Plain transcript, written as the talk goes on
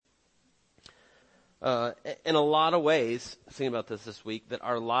in a lot of ways, thinking about this week, that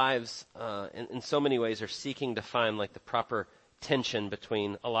our lives, in so many ways, are seeking to find like the proper tension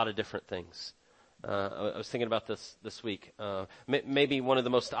between a lot of different things. I was thinking about this week. Maybe one of the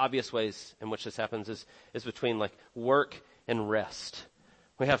most obvious ways in which this happens is between like work and rest.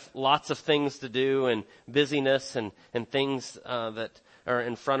 We have lots of things to do and busyness and things that are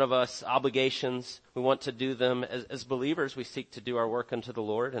in front of us, obligations. We want to do them. As believers, we seek to do our work unto the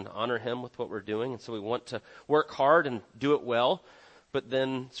Lord and honor Him with what we're doing. And so we want to work hard and do it well. But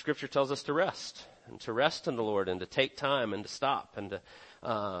then Scripture tells us to rest, and to rest in the Lord, and to take time and to stop and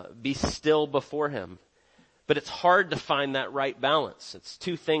to be still before Him. But it's hard to find that right balance. It's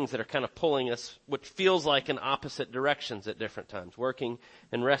two things that are kind of pulling us, which feels like in opposite directions at different times, working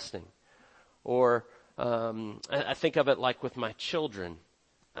and resting. Or I think of it like with my children.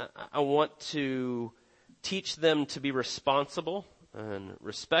 I want to teach them to be responsible and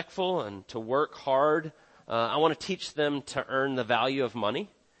respectful and to work hard. I want to teach them to earn the value of money,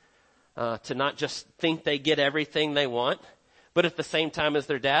 to not just think they get everything they want, but at the same time as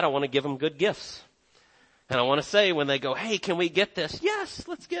their dad, I want to give them good gifts. And I want to say when they go, hey, can we get this? Yes,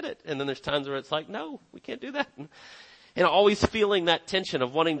 let's get it. And then there's times where it's like, no, we can't do that. And always feeling that tension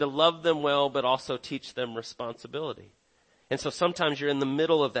of wanting to love them well, but also teach them responsibility. And so sometimes you're in the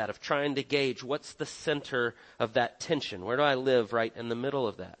middle of that, of trying to gauge what's the center of that tension. Where do I live right in the middle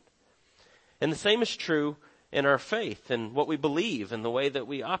of that? And the same is true in our faith and what we believe and the way that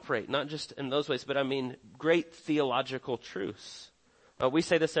we operate, not just in those ways, but I mean great theological truths. We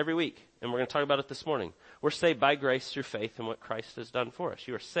say this every week, and we're going to talk about it this morning. We're saved by grace through faith in what Christ has done for us.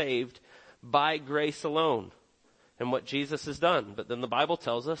 You are saved by grace alone and what Jesus has done. But then the Bible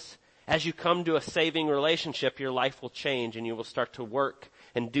tells us, as you come to a saving relationship, your life will change and you will start to work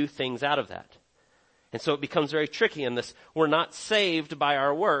and do things out of that. And so it becomes very tricky in this. We're not saved by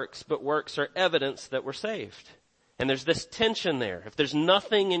our works, but works are evidence that we're saved. And there's this tension there. If there's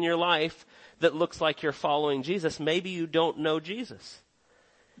nothing in your life that looks like you're following Jesus, maybe you don't know Jesus.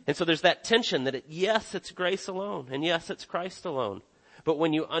 And so there's that tension that yes, it's grace alone, and yes, it's Christ alone. But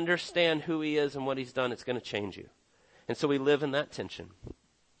when you understand who He is and what He's done, it's going to change you. And so we live in that tension.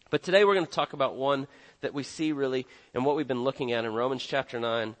 But today we're going to talk about one that we see really in what we've been looking at in Romans chapter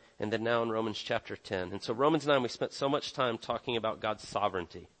 9 and then now in Romans chapter 10. And so Romans 9, we spent so much time talking about God's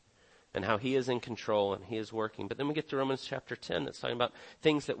sovereignty and how He is in control and He is working. But then we get to Romans chapter 10 that's talking about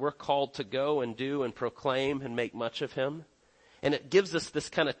things that we're called to go and do and proclaim and make much of Him. And it gives us this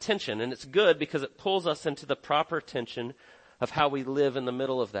kind of tension, and it's good because it pulls us into the proper tension of how we live in the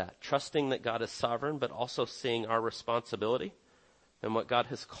middle of that, trusting that God is sovereign, but also seeing our responsibility and what God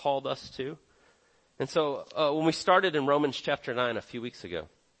has called us to. And so when we started in Romans chapter 9 a few weeks ago,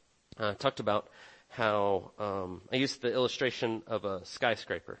 I talked about how I used the illustration of a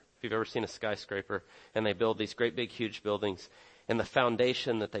skyscraper. If you've ever seen a skyscraper, and they build these great big huge buildings, and the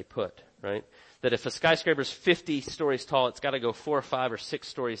foundation that they put, right? That if a skyscraper is 50 stories tall, it's got to go 4 or 5 or 6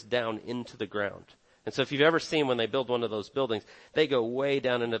 stories down into the ground. And so if you've ever seen when they build one of those buildings, they go way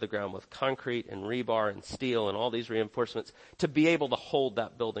down into the ground with concrete and rebar and steel and all these reinforcements to be able to hold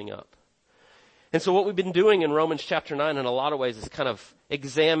that building up. And so what we've been doing in Romans chapter 9 in a lot of ways is kind of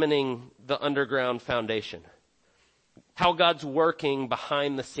examining the underground foundation. How God's working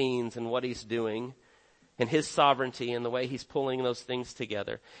behind the scenes and what He's doing, and His sovereignty and the way He's pulling those things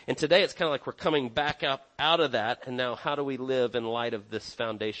together. And today it's kind of like we're coming back up out of that, and now how do we live in light of this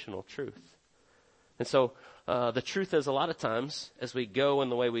foundational truth? And so the truth is a lot of times as we go in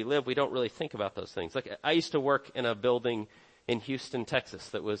the way we live, we don't really think about those things. Like I used to work in a building in Houston, Texas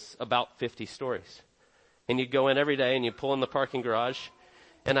that was about 50 stories. And you'd go in every day and you'd pull in the parking garage,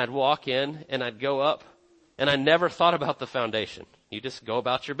 and I'd walk in and I'd go up, and I never thought about the foundation. You just go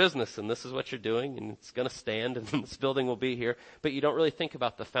about your business, and this is what you're doing, and it's going to stand, and this building will be here. But you don't really think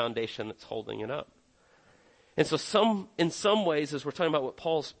about the foundation that's holding it up. And so in some ways, as we're talking about what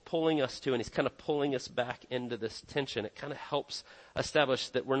Paul's pulling us to, and he's kind of pulling us back into this tension, it kind of helps establish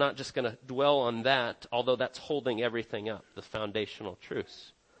that we're not just going to dwell on that, although that's holding everything up, the foundational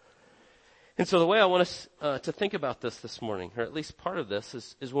truths. And so the way I want us to think about this morning, or at least part of this,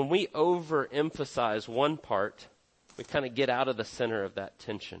 is when we overemphasize one part, we kind of get out of the center of that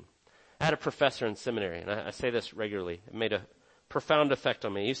tension. I had a professor in seminary, and I say this regularly. It made a profound effect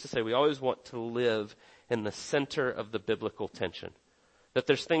on me. He used to say we always want to live in the center of the biblical tension. That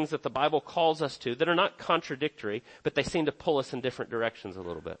there's things that the Bible calls us to that are not contradictory, but they seem to pull us in different directions a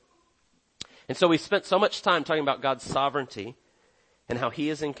little bit. And so we spent so much time talking about God's sovereignty and how He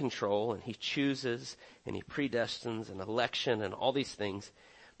is in control and He chooses and He predestines and election and all these things.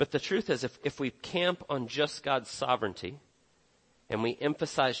 But the truth is, if we camp on just God's sovereignty and we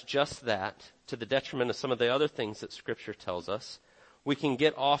emphasize just that to the detriment of some of the other things that Scripture tells us, we can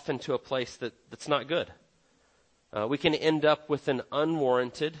get off into a place that's not good. We can end up with an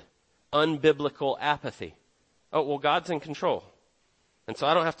unwarranted, unbiblical apathy. Oh, well, God's in control, and so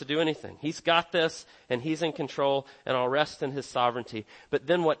I don't have to do anything. He's got this, and He's in control, and I'll rest in His sovereignty. But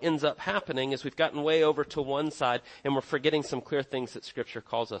then what ends up happening is we've gotten way over to one side, and we're forgetting some clear things that Scripture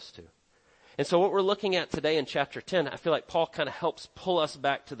calls us to. And so what we're looking at today in chapter 10, I feel like Paul kind of helps pull us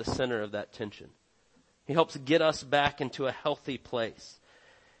back to the center of that tension. He helps get us back into a healthy place.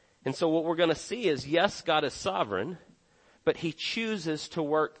 And so what we're going to see is, yes, God is sovereign, but He chooses to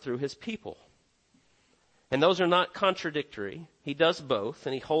work through His people. And those are not contradictory. He does both,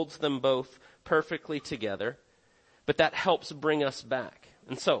 and He holds them both perfectly together. But that helps bring us back.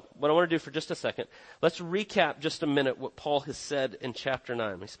 And so, what I want to do for just a second, let's recap just a minute what Paul has said in chapter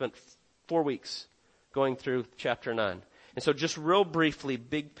 9. We spent 4 weeks going through chapter 9. And so just real briefly,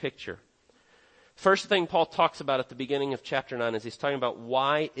 big picture. First thing Paul talks about at the beginning of chapter 9 is he's talking about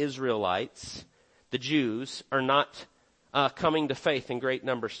why Israelites, the Jews, are not coming to faith in great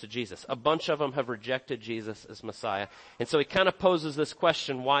numbers to Jesus. A bunch of them have rejected Jesus as Messiah. And so he kind of poses this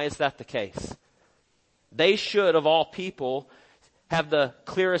question, why is that the case? They should, of all people, have the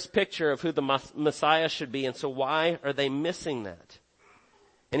clearest picture of who the Messiah should be. And so why are they missing that?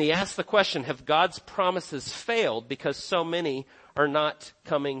 And he asks the question, have God's promises failed because so many are not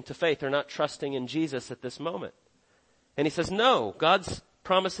coming to faith? They're not trusting in Jesus at this moment. And he says, no, God's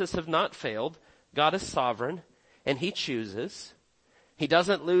promises have not failed. God is sovereign, and He chooses. He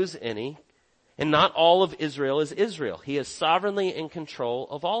doesn't lose any. And not all of Israel is Israel. He is sovereignly in control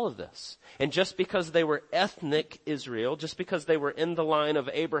of all of this. And just because they were ethnic Israel, just because they were in the line of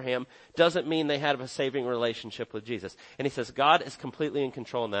Abraham, doesn't mean they had a saving relationship with Jesus. And he says God is completely in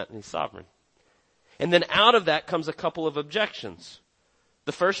control in that, and He's sovereign. And then out of that comes a couple of objections.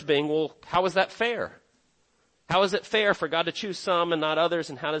 The first being, well, how is that fair? How is it fair for God to choose some and not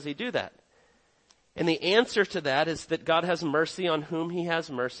others, and how does He do that? And the answer to that is that God has mercy on whom He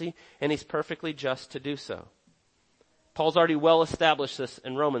has mercy, and He's perfectly just to do so. Paul's already well established this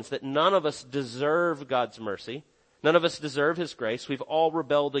in Romans, that none of us deserve God's mercy. None of us deserve His grace. We've all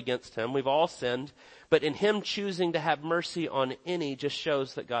rebelled against Him. We've all sinned. But in Him choosing to have mercy on any just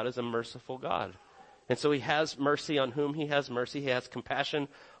shows that God is a merciful God. And so He has mercy on whom He has mercy. He has compassion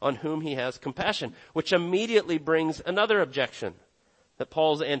on whom He has compassion, which immediately brings another objection that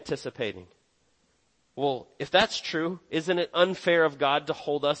Paul's anticipating. Well, if that's true, isn't it unfair of God to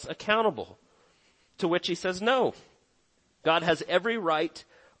hold us accountable? To which he says, no. God has every right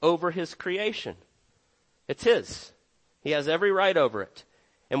over His creation. It's His. He has every right over it.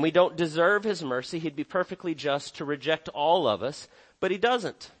 And we don't deserve His mercy. He'd be perfectly just to reject all of us, but He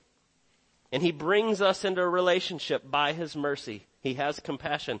doesn't. And He brings us into a relationship by His mercy. He has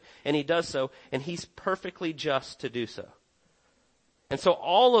compassion, and He does so, and He's perfectly just to do so. And so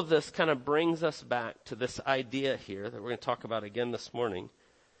all of this kind of brings us back to this idea here that we're going to talk about again this morning.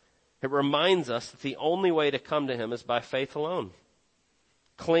 It reminds us that the only way to come to Him is by faith alone.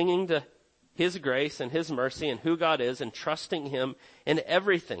 Clinging to His grace and His mercy and who God is, and trusting Him in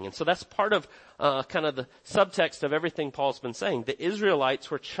everything. And so that's part of kind of the subtext of everything Paul's been saying. The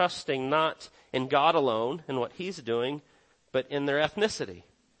Israelites were trusting not in God alone and what He's doing, but in their ethnicity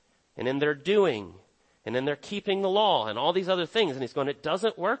and in their doing and in their keeping the law and all these other things. And he's going, it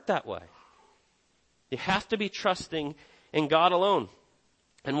doesn't work that way. You have to be trusting in God alone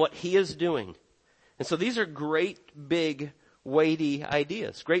and what He is doing. And so these are great, big, weighty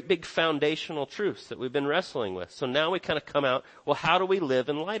ideas, great, big foundational truths that we've been wrestling with. So now we kind of come out, well, how do we live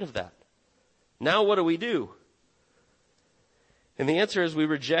in light of that? Now what do we do? And the answer is we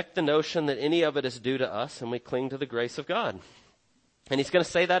reject the notion that any of it is due to us, and we cling to the grace of God. And he's going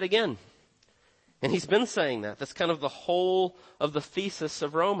to say that again. And he's been saying that. That's kind of the whole of the thesis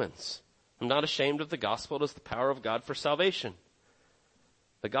of Romans. I'm not ashamed of the gospel. It is the power of God for salvation.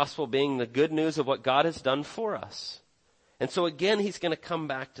 The gospel being the good news of what God has done for us. And so again, he's going to come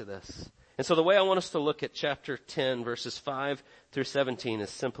back to this. And so the way I want us to look at chapter 10, verses 5 through 17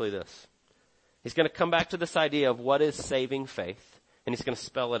 is simply this. He's going to come back to this idea of what is saving faith, and he's going to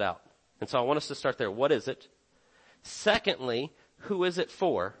spell it out. And so I want us to start there. What is it? Secondly, who is it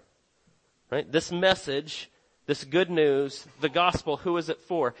for? Right? This message, this good news, the gospel, who is it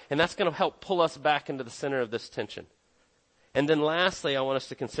for? And that's going to help pull us back into the center of this tension. And then lastly, I want us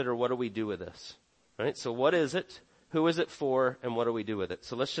to consider, what do we do with this? Right? So what is it? Who is it for? And what do we do with it?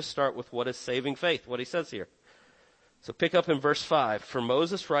 So let's just start with what is saving faith, what he says here. So pick up in verse 5. For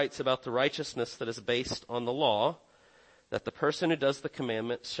Moses writes about the righteousness that is based on the law, that the person who does the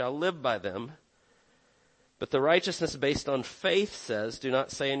commandments shall live by them. But the righteousness based on faith says, do not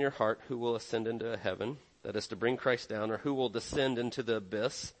say in your heart, who will ascend into heaven, that is to bring Christ down, or who will descend into the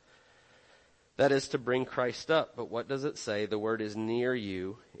abyss, that is to bring Christ up. But what does it say? The word is near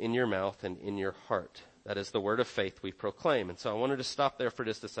you, in your mouth and in your heart. That is the word of faith we proclaim. And so I wanted to stop there for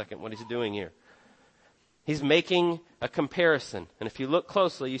just a second, what he's doing here. He's making a comparison. And if you look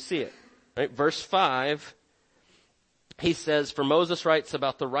closely, you see it. Right? Verse 5, he says, for Moses writes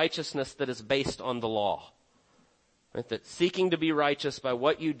about the righteousness that is based on the law. Right? That seeking to be righteous by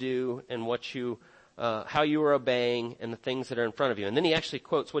what you do and what you, how you are obeying and the things that are in front of you. And then he actually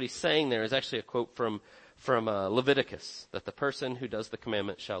quotes, what he's saying there is actually a quote from Leviticus, that the person who does the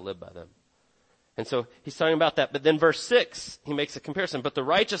commandments shall live by them. And so he's talking about that. But then verse 6, he makes a comparison. But the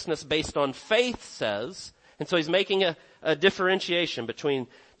righteousness based on faith says, and so he's making a differentiation between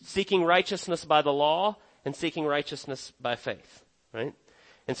seeking righteousness by the law and seeking righteousness by faith, right?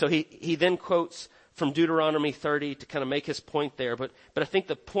 And so he then quotes from Deuteronomy 30 to kind of make his point there. But I think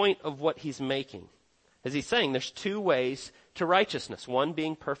the point of what he's making is he's saying there's two ways to righteousness. One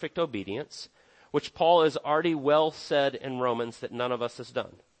being perfect obedience, which Paul has already well said in Romans that none of us has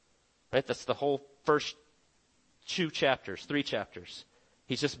done. Right? That's the whole first 3 chapters.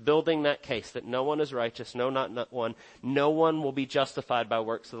 He's just building that case that no one is righteous, no, not one. No one will be justified by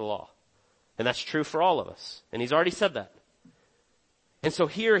works of the law. And that's true for all of us. And he's already said that. And so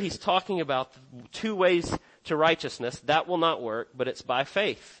here he's talking about two ways to righteousness. That will not work, but it's by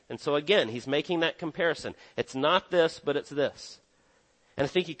faith. And so again, he's making that comparison. It's not this, but it's this. And I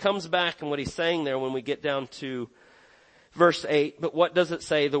think he comes back and what he's saying there when we get down to verse 8, but what does it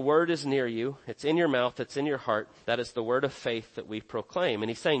say? The word is near you. It's in your mouth. It's in your heart. That is the word of faith that we proclaim.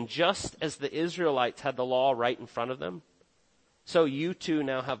 And he's saying just as the Israelites had the law right in front of them, so you too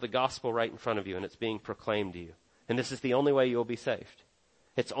now have the gospel right in front of you and it's being proclaimed to you. And this is the only way you'll be saved.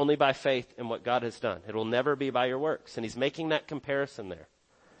 It's only by faith in what God has done. It will never be by your works. And he's making that comparison there.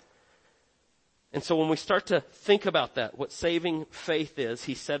 And so when we start to think about that, what saving faith is,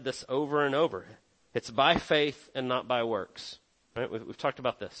 he said this over and over. It's by faith and not by works. Right? We've talked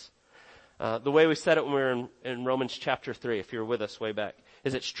about this. The way we said it when we were in Romans chapter 3, if you were with us way back,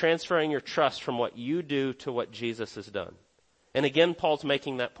 is it's transferring your trust from what you do to what Jesus has done. And again, Paul's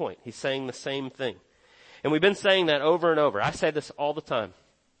making that point. He's saying the same thing. And we've been saying that over and over. I say this all the time.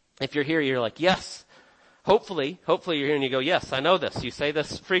 If you're here, you're like, yes. Hopefully you're here and you go, yes, I know this. You say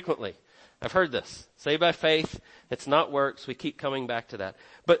this frequently. I've heard this. Saved by faith. It's not works. We keep coming back to that.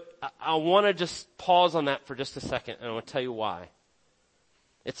 But I want to just pause on that for just a second, and I want to tell you why.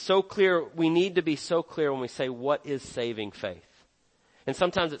 It's so clear. We need to be so clear when we say what is saving faith. And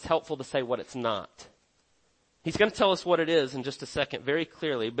sometimes it's helpful to say what it's not. He's going to tell us what it is in just a second very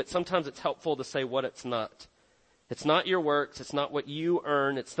clearly, but sometimes it's helpful to say what it's not. It's not your works. It's not what you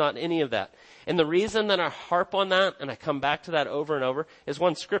earn. It's not any of that. And the reason that I harp on that and I come back to that over and over is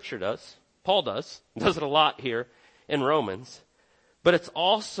one, Scripture does. Paul does it a lot here in Romans. But it's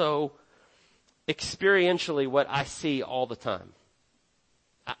also experientially what I see all the time.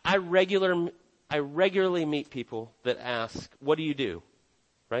 I regularly meet people that ask, what do you do?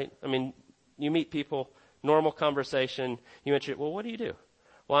 Right? I mean, you meet people, normal conversation, you mention, well, what do you do?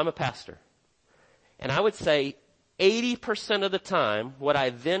 Well, I'm a pastor. And I would say 80% of the time, what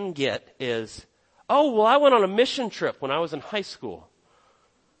I then get is, oh, well, I went on a mission trip when I was in high school.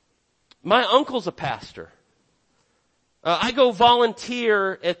 My uncle's a pastor. I go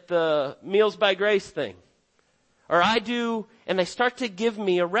volunteer at the Meals by Grace thing. Or I do, and they start to give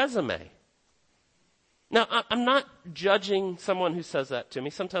me a resume. Now, I'm not judging someone who says that to me.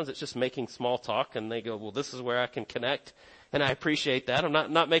 Sometimes it's just making small talk and they go, well, this is where I can connect. And I appreciate that.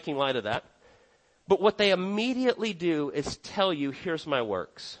 I'm not making light of that. But what they immediately do is tell you, here's my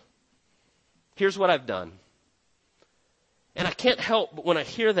works. Here's what I've done. And I can't help but when I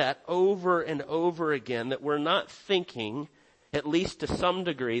hear that over and over again that we're not thinking, at least to some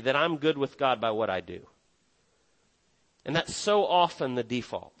degree, that I'm good with God by what I do. And that's so often the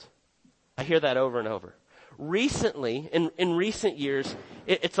default. I hear that over and over. Recently, in recent years,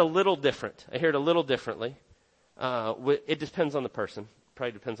 it's a little different. I hear it a little differently. It depends on the person.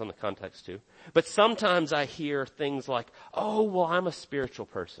 Probably depends on the context too. But sometimes I hear things like, oh, well, I'm a spiritual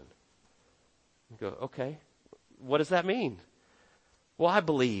person. I go, okay. What does that mean? Well, I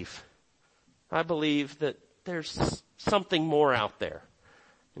believe. I believe that there's something more out there.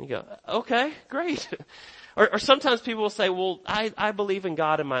 And you go, okay, great. Or sometimes people will say, well, I believe in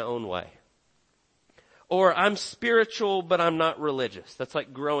God in my own way. Or I'm spiritual, but I'm not religious. That's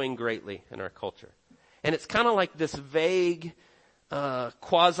like growing greatly in our culture. And it's kind of like this vague,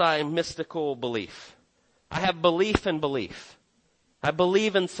 quasi-mystical belief. I have belief in belief. I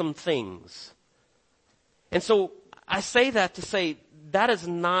believe in some things. And so I say that to say that is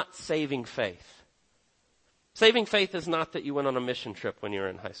not saving faith. Saving faith is not that you went on a mission trip when you were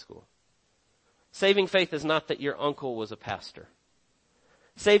in high school. Saving faith is not that your uncle was a pastor.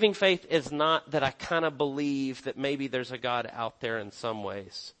 Saving faith is not that I kind of believe that maybe there's a God out there in some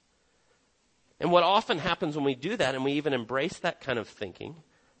ways. And what often happens when we do that and we even embrace that kind of thinking,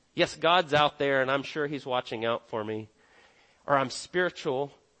 yes, God's out there and I'm sure he's watching out for me, or I'm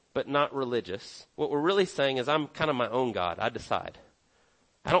spiritual but not religious. What we're really saying is I'm kind of my own God. I decide.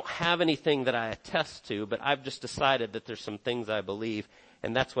 I don't have anything that I attest to, but I've just decided that there's some things I believe,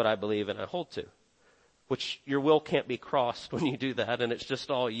 and that's what I believe and I hold to. Which your will can't be crossed when you do that, and it's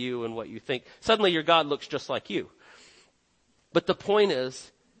just all you and what you think. Suddenly your God looks just like you. But the point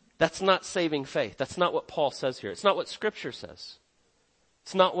is, that's not saving faith. That's not what Paul says here. It's not what Scripture says.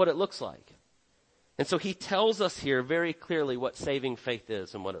 It's not what it looks like. And so he tells us here very clearly what saving faith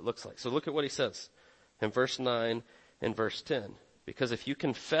is and what it looks like. So look at what he says in verse 9 and verse 10. Because if you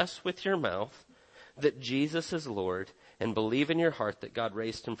confess with your mouth that Jesus is Lord and believe in your heart that God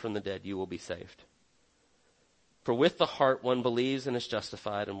raised him from the dead, you will be saved. For with the heart one believes and is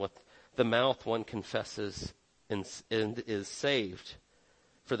justified, and with the mouth one confesses and is saved.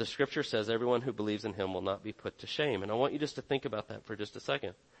 For the Scripture says everyone who believes in him will not be put to shame. And I want you just to think about that for just a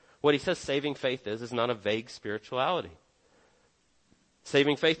second. What he says saving faith is not a vague spirituality.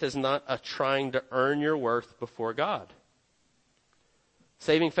 Saving faith is not a trying to earn your worth before God.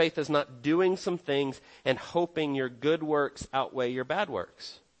 Saving faith is not doing some things and hoping your good works outweigh your bad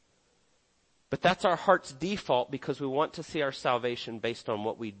works. But that's our heart's default because we want to see our salvation based on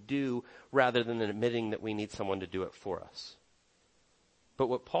what we do rather than admitting that we need someone to do it for us. But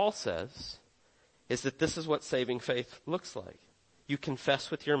what Paul says is that this is what saving faith looks like. You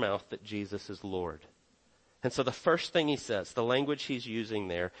confess with your mouth that Jesus is Lord. And so the first thing he says, the language he's using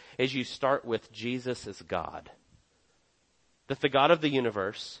there, is you start with Jesus is God. That the God of the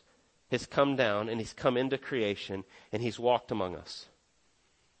universe has come down and he's come into creation and he's walked among us.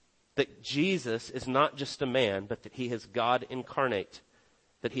 That Jesus is not just a man, but that he is God incarnate.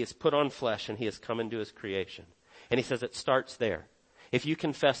 That he has put on flesh and he has come into his creation. And he says it starts there. If you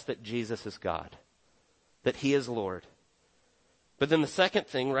confess that Jesus is God, that he is Lord. But then the second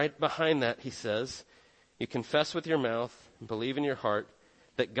thing right behind that, he says, you confess with your mouth and believe in your heart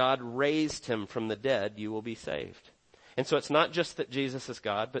that God raised him from the dead, you will be saved. And so it's not just that Jesus is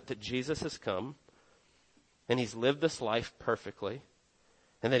God, but that Jesus has come and he's lived this life perfectly.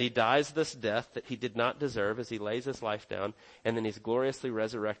 And that he dies this death that he did not deserve as he lays his life down. And then he's gloriously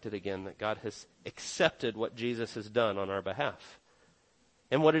resurrected again, that God has accepted what Jesus has done on our behalf.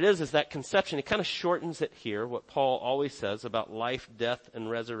 And what it is that conception, it kind of shortens it here, what Paul always says about life, death, and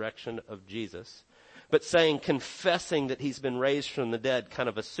resurrection of Jesus. But saying, confessing that he's been raised from the dead kind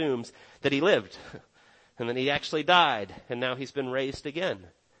of assumes that he lived. And that he actually died. And now he's been raised again.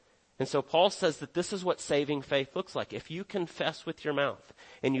 And so Paul says that this is what saving faith looks like. If you confess with your mouth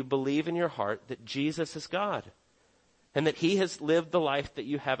and you believe in your heart that Jesus is God and that he has lived the life that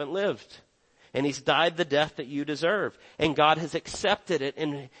you haven't lived and he's died the death that you deserve and God has accepted it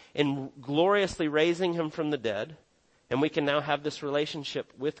in gloriously raising him from the dead, and we can now have this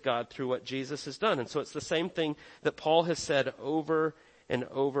relationship with God through what Jesus has done. And so it's the same thing that Paul has said over and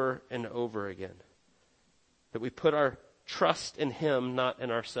over and over again. That we put our trust in him, not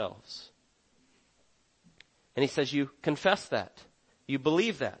in ourselves. And he says you confess that. You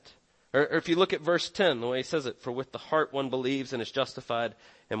believe that. Or if you look at verse 10, the way he says it, for with the heart one believes and is justified,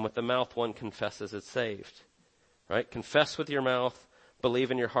 and with the mouth one confesses is saved. Right? Confess with your mouth,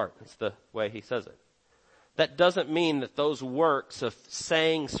 believe in your heart. That's the way he says it. That doesn't mean that those works of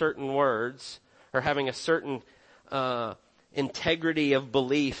saying certain words or having a certain integrity of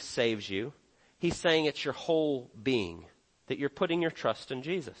belief saves you. He's saying it's your whole being, that you're putting your trust in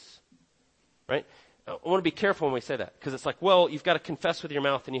Jesus, right? I want to be careful when we say that, because it's like, well, you've got to confess with your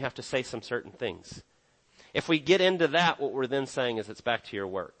mouth and you have to say some certain things. If we get into that, what we're then saying is it's back to your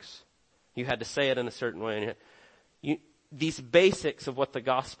works. You had to say it in a certain way. These basics of what the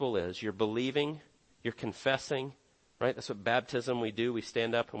gospel is, you're believing, you're confessing, right? That's what baptism we do. We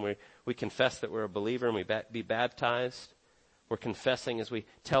stand up and we confess that we're a believer and we be baptized. We're confessing as we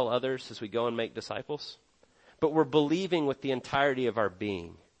tell others, as we go and make disciples. But we're believing with the entirety of our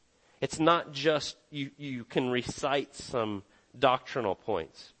being. It's not just you can recite some doctrinal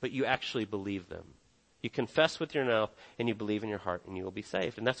points, but you actually believe them. You confess with your mouth and you believe in your heart and you will be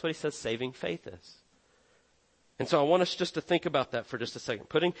saved. And that's what he says saving faith is. And so I want us just to think about that for just a second.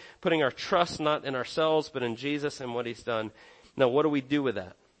 Putting our trust not in ourselves, but in Jesus and what he's done. Now, what do we do with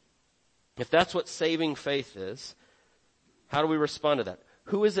that? If that's what saving faith is, how do we respond to that?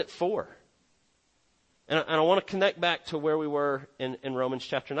 Who is it for? And I want to connect back to where we were in Romans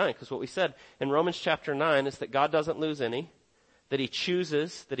chapter 9, because what we said in Romans chapter 9 is that God doesn't lose any, that he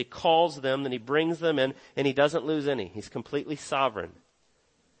chooses, that he calls them, that he brings them in, and he doesn't lose any. He's completely sovereign.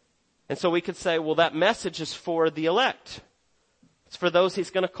 And so we could say, well, that message is for the elect. It's for those he's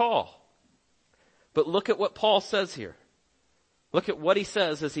going to call. But look at what Paul says here. Look at what he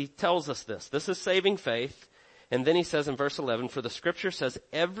says as he tells us this. This is saving faith. And then he says in verse 11, for the scripture says,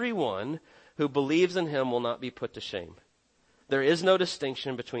 everyone who believes in him will not be put to shame. There is no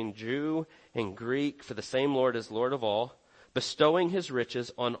distinction between Jew and Greek, for the same Lord is Lord of all, bestowing his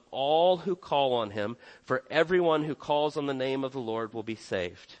riches on all who call on him. For everyone who calls on the name of the Lord will be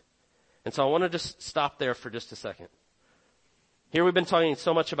saved. And so I want to just stop there for just a second. Here we've been talking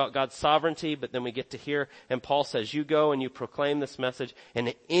so much about God's sovereignty, but then we get to here, and Paul says, you go and you proclaim this message,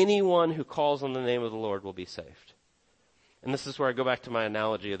 and anyone who calls on the name of the Lord will be saved. And this is where I go back to my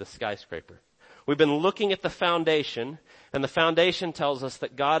analogy of the skyscraper. We've been looking at the foundation, and the foundation tells us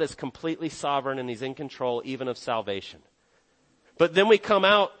that God is completely sovereign and he's in control even of salvation. But then we come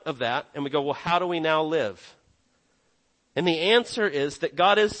out of that and we go, well, how do we now live? And the answer is that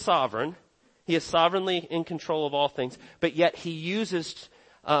God is sovereign. He is sovereignly in control of all things, but yet he uses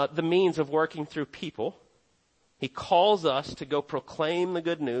the means of working through people. He calls us to go proclaim the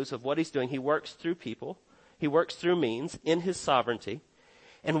good news of what he's doing. He works through people. He works through means in his sovereignty.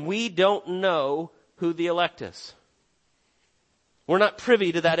 And we don't know who the elect is. We're not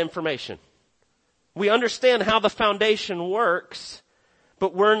privy to that information. We understand how the foundation works,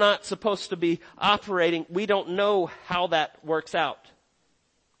 but we're not supposed to be operating. We don't know how that works out.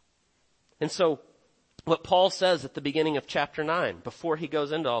 And so what Paul says at the beginning of chapter 9, before he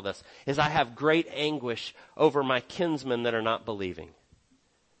goes into all this, is I have great anguish over my kinsmen that are not believing.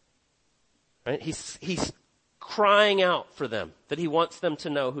 Right? He's crying out for them, that he wants them to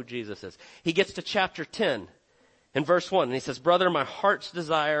know who Jesus is. He gets to chapter 10 and verse 1, and he says, brother, my heart's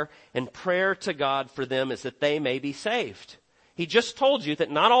desire and prayer to God for them is that they may be saved. He just told you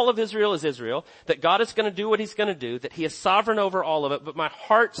that not all of Israel is Israel, that God is going to do what he's going to do, that he is sovereign over all of it, but my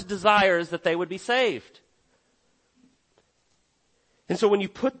heart's desire is that they would be saved. And so when you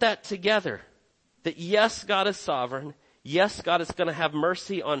put that together, that yes, God is sovereign, yes, God is going to have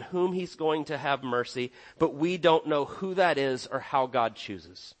mercy on whom he's going to have mercy, but we don't know who that is or how God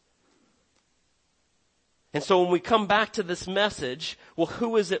chooses. And so when we come back to this message, well,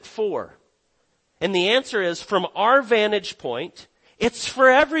 who is it for? And the answer is, from our vantage point, it's for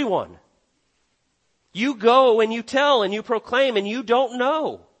everyone. You go and you tell and you proclaim and you don't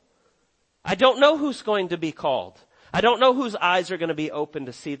know. I don't know who's going to be called. I don't know whose eyes are going to be open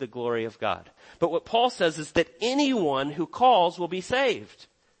to see the glory of God. But what Paul says is that anyone who calls will be saved.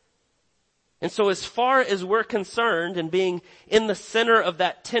 And so as far as we're concerned and being in the center of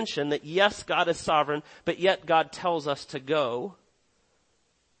that tension that yes, God is sovereign, but yet God tells us to go,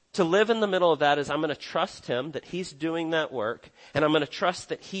 to live in the middle of that is I'm going to trust him that he's doing that work, and I'm going to trust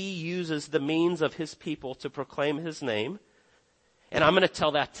that he uses the means of his people to proclaim his name, and I'm going to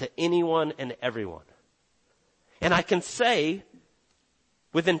tell that to anyone and everyone. And I can say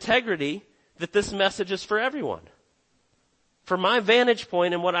with integrity that this message is for everyone. From my vantage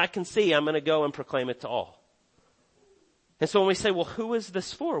point and what I can see, I'm going to go and proclaim it to all. And so when we say, well, who is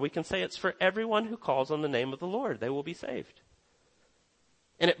this for? We can say it's for everyone who calls on the name of the Lord. They will be saved.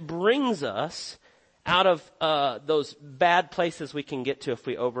 And it brings us out of those bad places we can get to if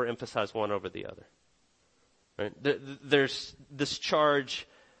we overemphasize one over the other. Right? There's this charge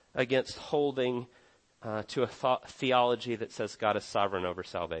against holding to a theology that says God is sovereign over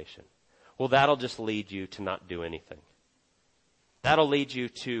salvation. Well, that'll just lead you to not do anything. That'll lead you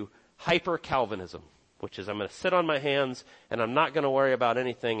to hyper-Calvinism, which is I'm going to sit on my hands and I'm not going to worry about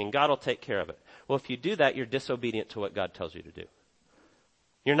anything and God will take care of it. Well, if you do that, you're disobedient to what God tells you to do.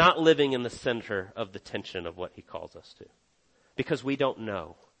 You're not living in the center of the tension of what he calls us to, because we don't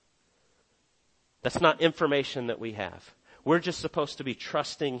know. That's not information that we have. We're just supposed to be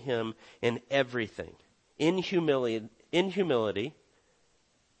trusting him in everything, in humility,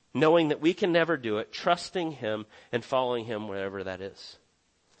 knowing that we can never do it, trusting him and following him wherever that is.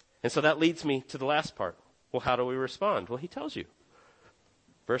 And so that leads me to the last part. Well, how do we respond? Well, he tells you.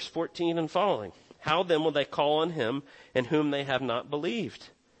 Verse 14 and following. How then will they call on him in whom they have not believed?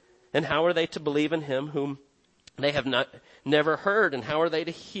 And how are they to believe in him whom they have never heard? And how are they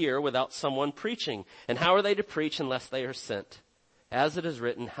to hear without someone preaching? And how are they to preach unless they are sent? As it is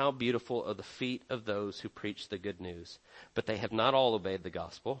written, how beautiful are the feet of those who preach the good news. But they have not all obeyed the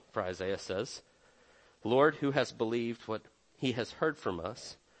gospel. For Isaiah says, Lord, who has believed what he has heard from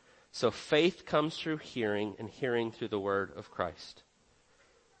us? So faith comes through hearing, and hearing through the word of Christ.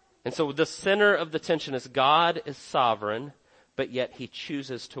 And so the center of the tension is God is sovereign, but yet he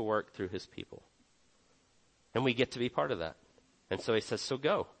chooses to work through his people. And we get to be part of that. And so he says, so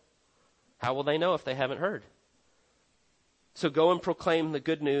go. How will they know if they haven't heard? So go and proclaim the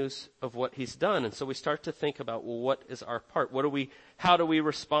good news of what he's done. And so we start to think about, well, what is our part? How do we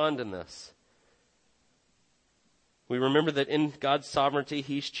respond in this? We remember that in God's sovereignty,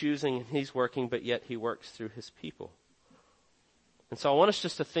 he's choosing and he's working, but yet he works through his people. And so I want us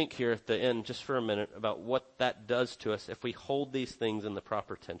just to think here at the end, just for a minute, about what that does to us if we hold these things in the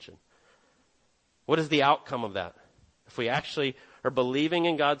proper tension. What is the outcome of that? If we actually are believing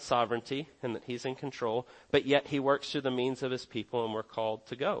in God's sovereignty and that he's in control, but yet he works through the means of his people and we're called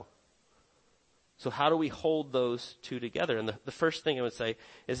to go. So how do we hold those two together? And the first thing I would say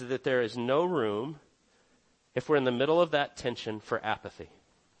is that there is no room, if we're in the middle of that tension, for apathy.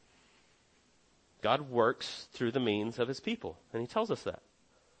 God works through the means of his people, and he tells us that.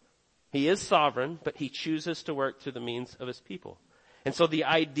 He is sovereign, but he chooses to work through the means of his people. And so the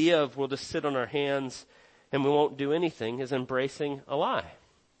idea of we'll just sit on our hands and we won't do anything is embracing a lie.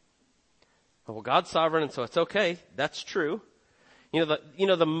 Well, God's sovereign, and so it's okay. That's true.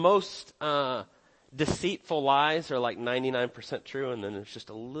 The most deceitful lies are like 99% true, and then there's just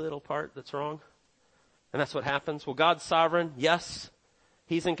a little part that's wrong. And that's what happens. Well, God's sovereign. Yes.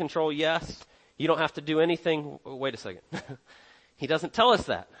 He's in control. Yes. You don't have to do anything. Wait a second. He doesn't tell us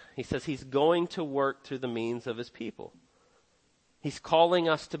that. He says he's going to work through the means of his people. He's calling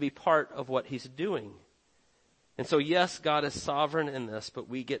us to be part of what he's doing. And so, yes, God is sovereign in this, but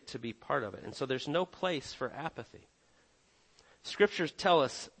we get to be part of it. And so there's no place for apathy. Scriptures tell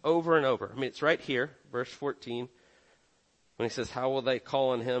us over and over. I mean, it's right here, verse 14, when he says, how will they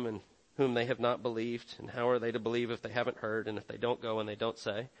call on him in whom they have not believed? And how are they to believe if they haven't heard? And if they don't go and they don't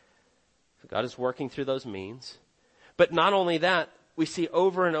say? So God is working through those means. But not only that, we see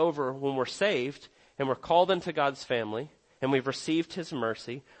over and over when we're saved and we're called into God's family and we've received his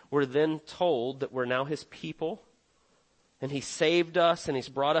mercy, we're then told that we're now his people, and he saved us and he's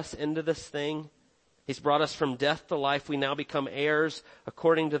brought us into this thing. He's brought us from death to life. We now become heirs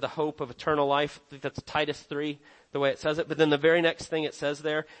according to the hope of eternal life. I think that's Titus 3, the way it says it. But then the very next thing it says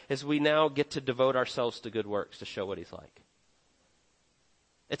there is we now get to devote ourselves to good works to show what he's like.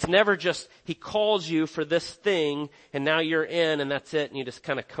 It's never just he calls you for this thing and now you're in and that's it, and you just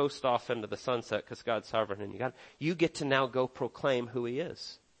kind of coast off into the sunset because God's sovereign and you get to now go proclaim who he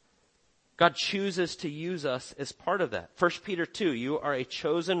is. God chooses to use us as part of that. 1 Peter 2, you are a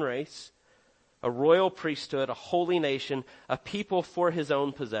chosen race, a royal priesthood, a holy nation, a people for his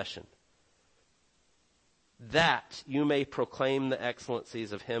own possession, that you may proclaim the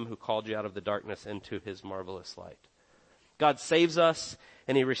excellencies of him who called you out of the darkness into his marvelous light. God saves us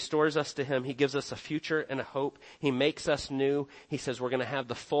and he restores us to him. He gives us a future and a hope. He makes us new. He says we're going to have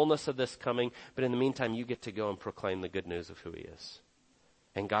the fullness of this coming, but in the meantime, you get to go and proclaim the good news of who he is.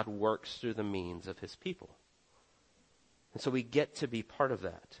 And God works through the means of his people. And so we get to be part of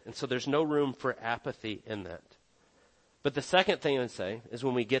that. And so there's no room for apathy in that. But the second thing I would say is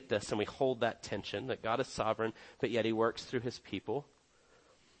when we get this and we hold that tension, that God is sovereign, but yet he works through his people,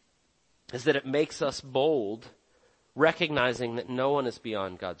 is that it makes us bold, recognizing that no one is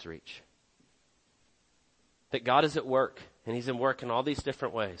beyond God's reach. That God is at work, and he's in work in all these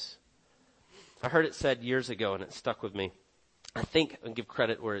different ways. I heard it said years ago, and it stuck with me. I think, and give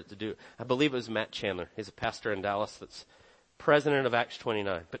credit where it's due, I believe it was Matt Chandler. He's a pastor in Dallas that's president of Acts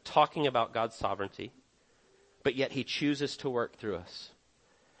 29, but talking about God's sovereignty, but yet he chooses to work through us.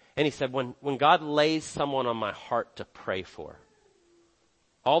 And he said, when God lays someone on my heart to pray for,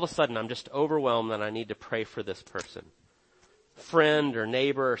 all of a sudden I'm just overwhelmed that I need to pray for this person. Friend or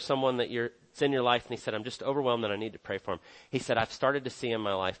neighbor or someone that's in your life, and he said, I'm just overwhelmed that I need to pray for him. He said, I've started to see in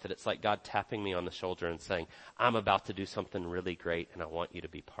my life that it's like God tapping me on the shoulder and saying, I'm about to do something really great and I want you to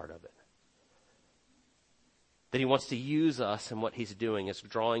be part of it. That he wants to use us, and what he's doing is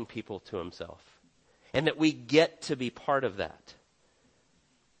drawing people to himself. And that we get to be part of that.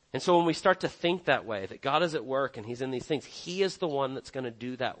 And so when we start to think that way, that God is at work and he's in these things, he is the one that's going to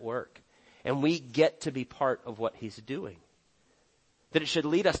do that work. And we get to be part of what he's doing. That it should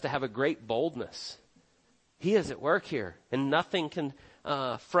lead us to have a great boldness. He is at work here, and nothing can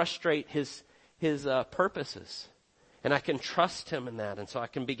frustrate his purposes. And I can trust him in that, and so I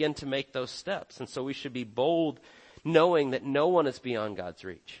can begin to make those steps. And so we should be bold, knowing that no one is beyond God's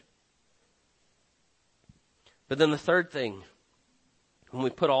reach. But then the third thing, when we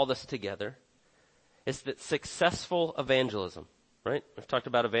put all this together, is that successful evangelism, right? We've talked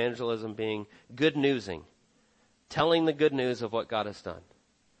about evangelism being good newsing, telling the good news of what God has done.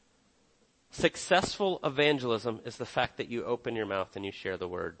 Successful evangelism is the fact that you open your mouth and you share the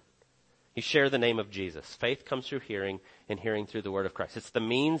word You share the name of Jesus. Faith comes through hearing, and hearing through the word of Christ. It's the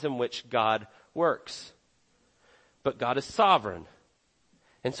means in which God works. But God is sovereign.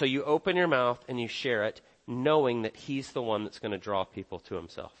 And so you open your mouth and you share it, knowing that he's the one that's going to draw people to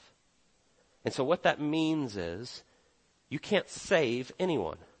himself. And so what that means is you can't save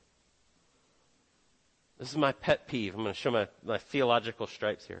anyone. This is my pet peeve. I'm going to show my theological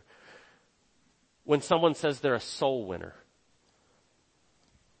stripes here. When someone says they're a soul winner,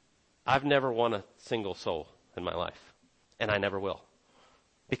 I've never won a single soul in my life, and I never will,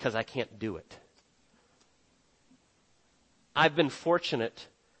 because I can't do it. I've been fortunate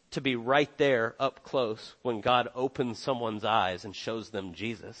to be right there up close when God opens someone's eyes and shows them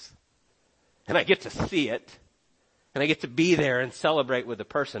Jesus. And I get to see it, and I get to be there and celebrate with the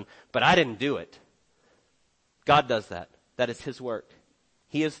person, but I didn't do it. God does that. That is his work.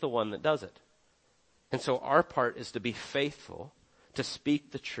 He is the one that does it. And so our part is to be faithful, to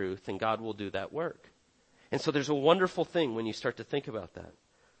speak the truth, and God will do that work. And so there's a wonderful thing when you start to think about that.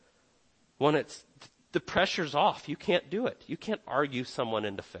 One, it's the pressure's off. You can't do it. You can't argue someone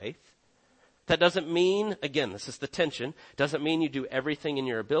into faith. That doesn't mean, again, this is the tension, doesn't mean you do everything in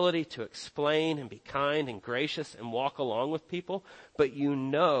your ability to explain and be kind and gracious and walk along with people, but you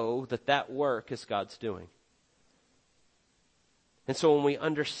know that that work is God's doing. And so when we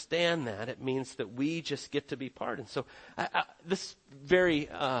understand that, it means that we just get to be part. And so this very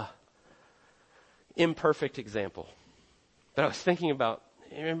imperfect example, but I was thinking about,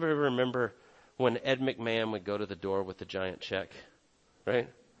 remember when Ed McMahon would go to the door with the giant check, right?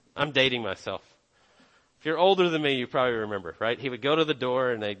 I'm dating myself. If you're older than me, you probably remember, right? He would go to the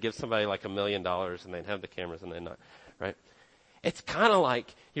door and they'd give somebody like $1 million and they'd have the cameras and they'd not, right? It's kind of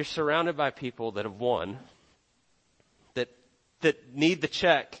like you're surrounded by people that have won, that need the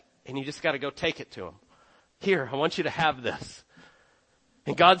check, and you just got to go take it to them. Here, I want you to have this.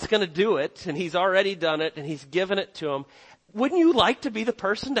 And God's going to do it, and he's already done it, and he's given it to them. Wouldn't you like to be the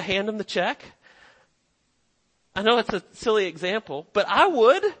person to hand them the check? I know it's a silly example, but I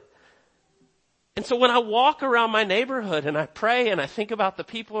would. And so when I walk around my neighborhood and I pray and I think about the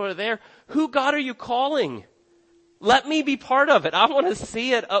people who are there, who God are you calling? Let me be part of it. I want to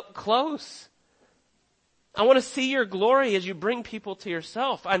see it up close. I want to see your glory as you bring people to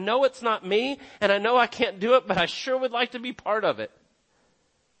yourself. I know it's not me, and I know I can't do it, but I sure would like to be part of it.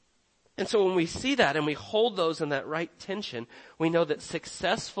 And so when we see that and we hold those in that right tension, we know that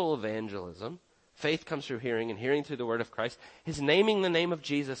successful evangelism, faith comes through hearing and hearing through the word of Christ, is naming the name of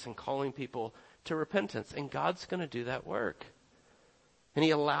Jesus and calling people to repentance. And God's going to do that work. And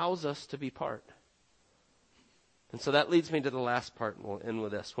he allows us to be part. And so that leads me to the last part, and we'll end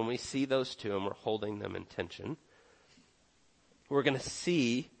with this. When we see those two and we're holding them in tension, we're going to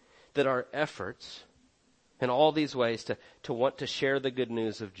see that our efforts in all these ways to want to share the good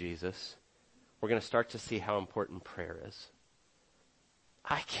news of Jesus, we're going to start to see how important prayer is.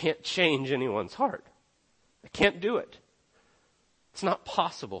 I can't change anyone's heart. I can't do it. It's not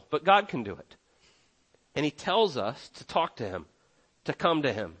possible, but God can do it. And he tells us to talk to him, to come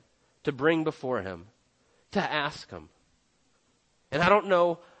to him, to bring before him, to ask him. And I don't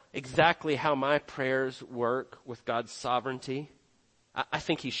know exactly how my prayers work with God's sovereignty. I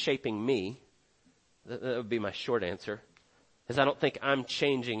think he's shaping me. That would be my short answer. Is I don't think I'm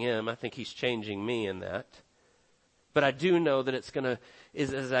changing him. I think he's changing me in that. But I do know that it's going to,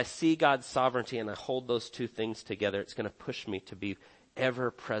 as I see God's sovereignty and I hold those two things together, it's going to push me to be ever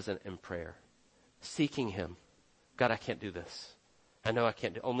present in prayer. Seeking him. God, I can't do this. I know I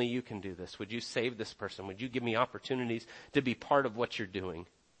can't do, only you can do this. Would you save this person? Would you give me opportunities to be part of what you're doing?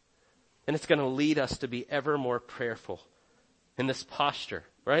 And it's going to lead us to be ever more prayerful in this posture,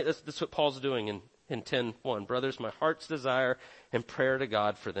 right? That's what Paul's doing in 10:1. Brothers, my heart's desire and prayer to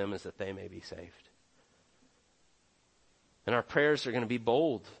God for them is that they may be saved. And our prayers are going to be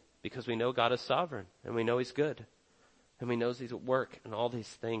bold because we know God is sovereign and we know he's good. And we know he's at work and all these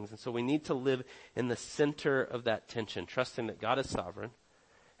things. And so we need to live in the center of that tension, trusting that God is sovereign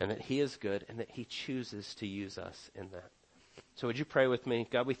and that he is good and that he chooses to use us in that. So would you pray with me?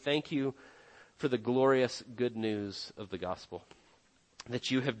 God, we thank you for the glorious good news of the gospel, that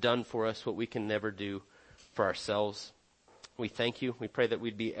you have done for us what we can never do for ourselves. We thank you. We pray that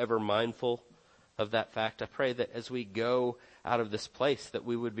we'd be ever mindful of that fact. I pray that as we go out of this place, that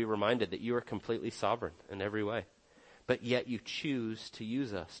we would be reminded that you are completely sovereign in every way. But yet you choose to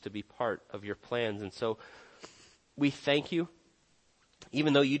use us to be part of your plans. And so we thank you,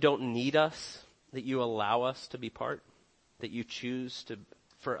 even though you don't need us, that you allow us to be part, that you choose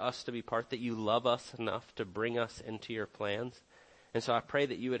for us to be part, that you love us enough to bring us into your plans. And so I pray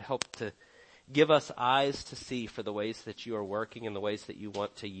that you would help to Give us eyes to see for the ways that you are working and the ways that you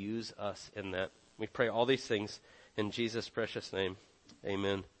want to use us in that. We pray all these things in Jesus' precious name.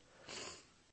 Amen.